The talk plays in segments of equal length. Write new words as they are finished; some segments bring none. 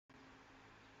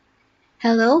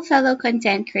Hello, fellow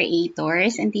content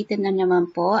creators! Andito na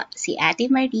naman po si Ate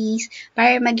Maryse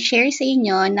para mag-share sa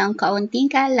inyo ng kaunting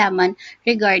kaalaman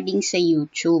regarding sa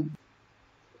YouTube.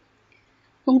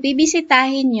 Kung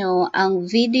bibisitahin nyo ang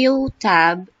video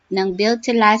tab ng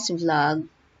Builttolast vlog,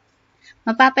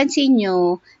 mapapansin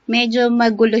nyo medyo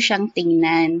magulo siyang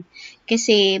tingnan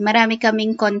kasi marami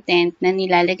kaming content na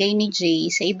nilalagay ni Jay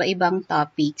sa iba-ibang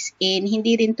topics and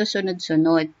hindi rin to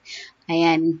sunod-sunod.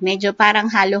 Ayan, medyo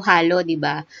parang halo-halo, di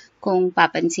ba? Kung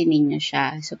papansinin nyo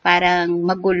siya. So, parang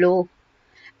magulo.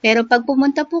 Pero pag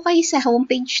pumunta po kayo sa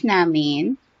homepage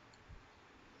namin,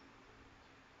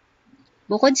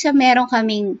 bukod sa meron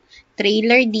kaming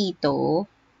trailer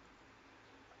dito,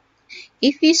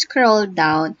 if you scroll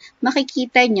down,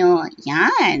 makikita nyo,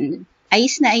 yan,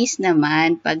 ayos na ayos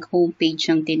naman pag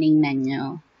homepage yung tinignan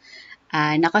nyo.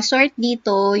 Nakasort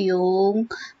dito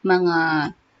yung mga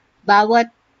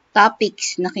bawat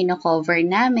topics na kino-cover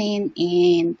namin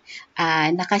and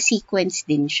naka-sequence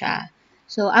din siya.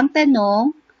 So, ang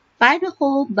tanong, paano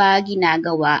ko ba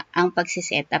ginagawa ang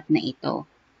pagsisetup na ito?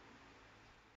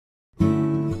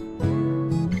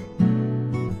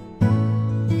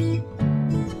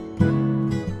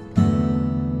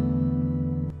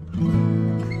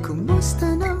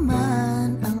 Kumusta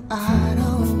naman ang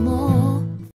araw mo?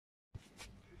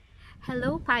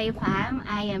 Hello, Pi Fam!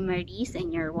 I am Maryse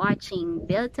and you're watching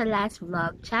Builttolast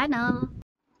vlog channel.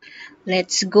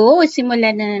 Let's go!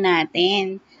 Simulan na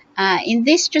natin. In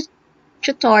this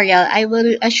tutorial, I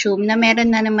will assume na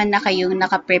meron na naman na kayong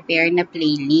naka-prepare na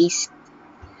playlist.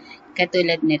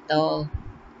 Katulad nito.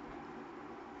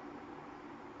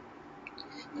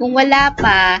 Kung wala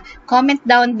pa, comment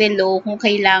down below kung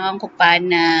kailangan ko pa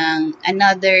ng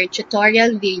another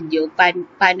tutorial video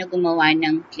paano gumawa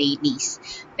ng playlist.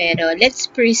 Pero let's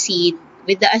proceed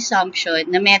with the assumption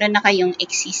na meron na kayong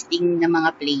existing na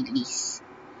mga playlist.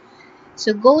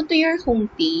 So go to your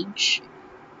homepage.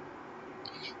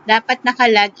 Dapat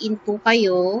naka-login po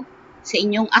kayo sa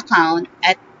inyong account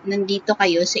at nandito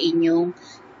kayo sa inyong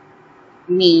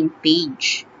main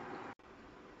page.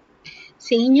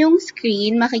 Sa inyong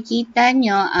screen, makikita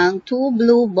nyo ang two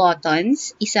blue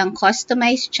buttons, isang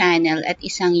Customize Channel at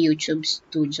isang YouTube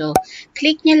Studio.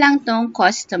 Click nyo lang tong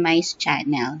Customize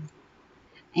Channel.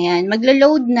 Ayan,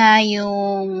 maglo-load na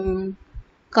yung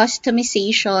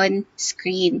customization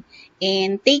screen.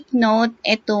 And take note,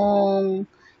 itong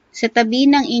sa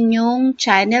tabi ng inyong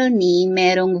channel name,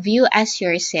 merong View as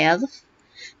Yourself,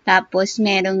 tapos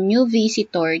merong New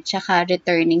Visitor, tsaka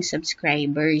Returning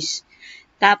Subscribers.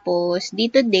 Tapos,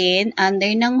 dito din,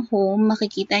 under ng home,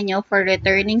 makikita nyo for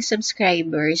returning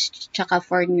subscribers, tsaka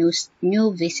for new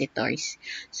visitors.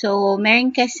 So,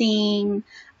 meron kasing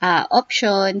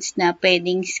options na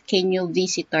pwedeng new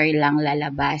visitor lang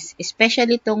lalabas.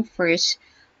 Especially itong first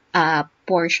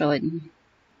portion.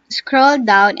 Scroll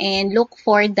down and look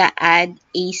for the Add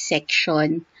a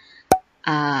Section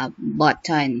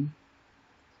button.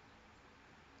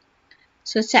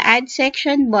 So, sa Add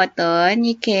Section button,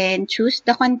 you can choose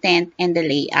the content and the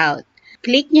layout.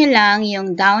 Click nyo lang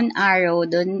yung down arrow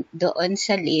doon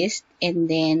sa list and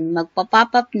then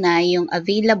magpa-pop up na yung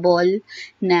available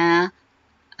na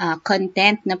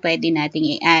content na pwede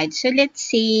nating i-add. So, let's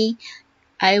say,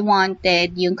 I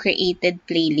wanted yung created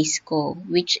playlist ko,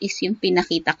 which is yung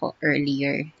pinakita ko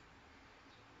earlier.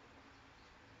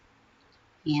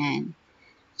 Yan.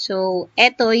 So,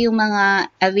 eto yung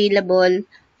mga available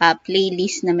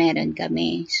playlist na meron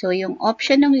kami. So, yung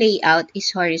option ng layout is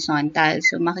horizontal.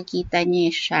 So, makikita niyo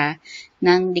siya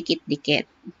ng dikit-dikit.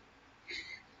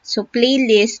 So,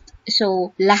 playlist,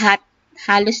 so,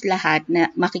 halos lahat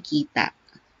na makikita.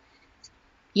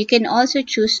 You can also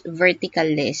choose vertical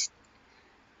list.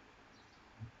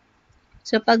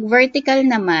 So, pag vertical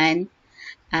naman,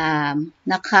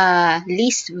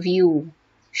 naka-list view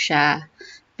siya.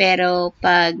 Pero,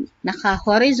 pag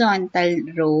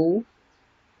naka-horizontal row,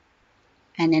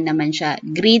 ano naman siya,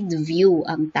 grid view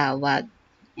ang tawag.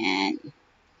 Yan.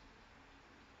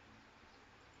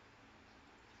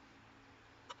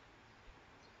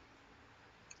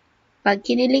 Pag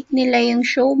kinilik nila yung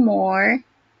show more,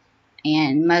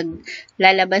 ayan,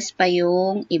 maglalabas pa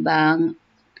yung ibang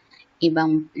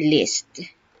list.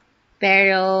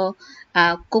 Pero,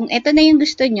 kung ito na yung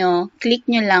gusto nyo, click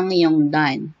nyo lang yung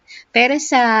done. Pero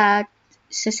sa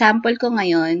sample ko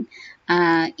ngayon,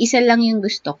 isa lang yung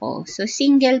gusto ko. So,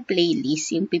 single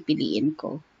playlist yung pipiliin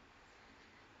ko.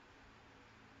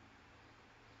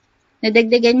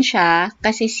 Nadagdagan siya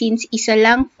kasi since isa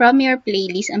lang from your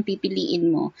playlist ang pipiliin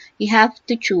mo, you have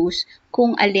to choose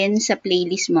kung alin sa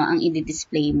playlist mo ang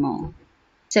i-display mo.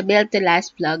 sa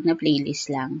Builttolast vlog na playlist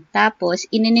lang. Tapos,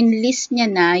 ininlist niya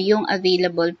na yung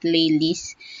available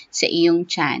playlist sa iyong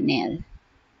channel.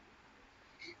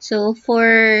 So,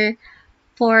 for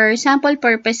sample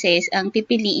purposes, ang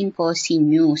pipiliin ko si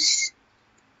news.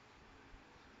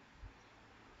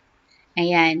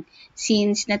 Ayan.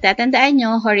 Since natatandaan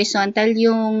nyo, horizontal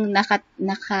yung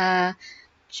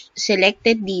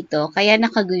naka-selected dito, kaya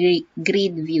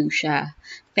naka-grid view siya.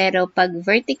 Pero pag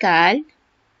vertical,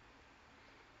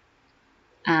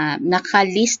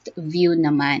 naka-list view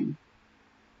naman.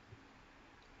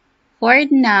 For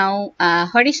now,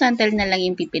 horizontal na lang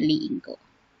yung pipiliin ko.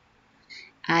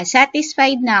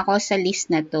 Satisfied na ako sa list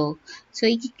na to. So,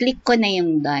 i-click ko na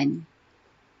yung done.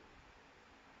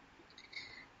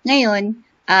 Ngayon,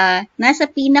 nasa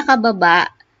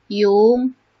pinakababa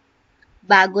yung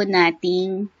bago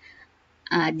nating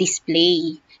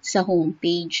display sa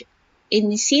homepage.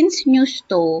 And since news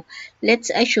to, let's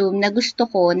assume na gusto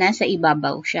ko nasa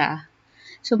ibabaw siya.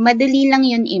 So, madali lang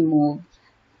yun i-move.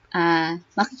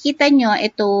 Makikita nyo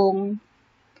itong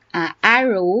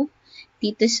arrow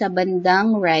dito sa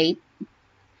bandang right.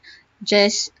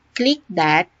 Just click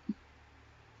that.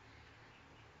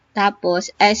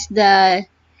 Tapos, as the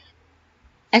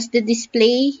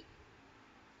display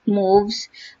moves,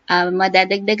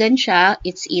 madadagdagan siya,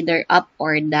 it's either up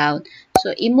or down.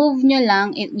 So, i-move nyo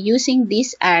lang using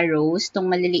these arrows, tong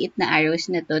maliliit na arrows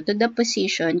na to the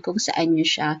position kung saan nyo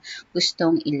siya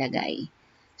gustong ilagay.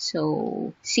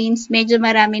 So, since medyo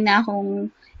marami na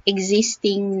akong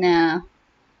existing na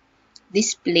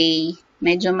display,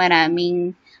 medyo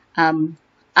maraming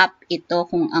up ito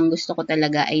kung ang gusto ko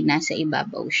talaga ay nasa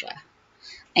ibabaw siya.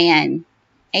 Ayan.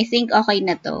 I think okay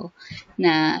na to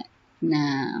na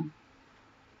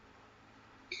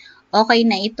okay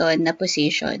na ito na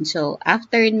position. So,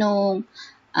 after nung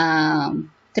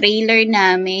trailer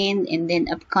namin and then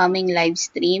upcoming live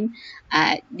stream,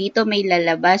 dito may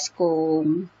lalabas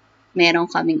kung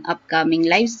meron kaming upcoming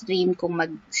live stream, kung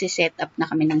mag-set up na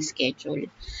kami ng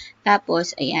schedule.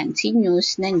 Tapos, ayan, si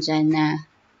news nandyan na.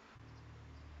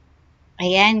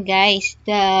 Ayan guys,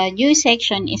 the news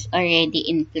section is already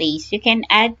in place. You can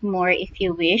add more if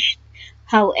you wish.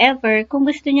 However, kung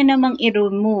gusto nyo namang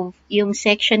i-remove yung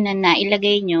section na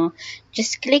nailagay nyo,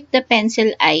 just click the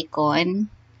pencil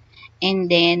icon and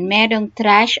then merong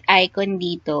trash icon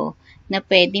dito na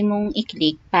pwede mong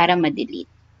i-click para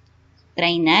ma-delete.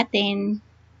 Try natin.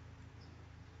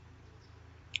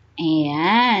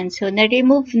 Ayan. So,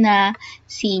 na-remove na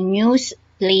si news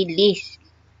playlist.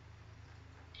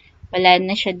 Wala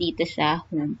na siya dito sa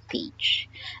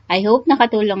homepage. I hope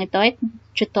nakatulong ito at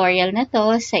tutorial na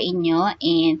to sa inyo,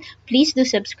 and please do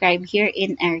subscribe here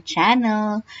in our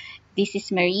channel. This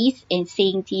is Maryse and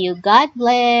saying to you, God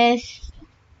bless!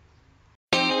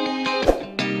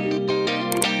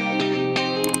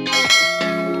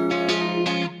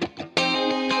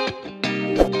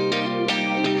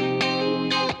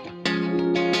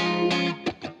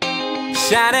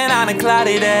 Shining on a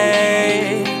cloudy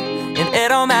day, and it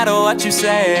don't matter what you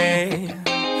say,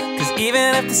 'cause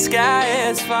even if the sky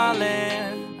is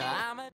falling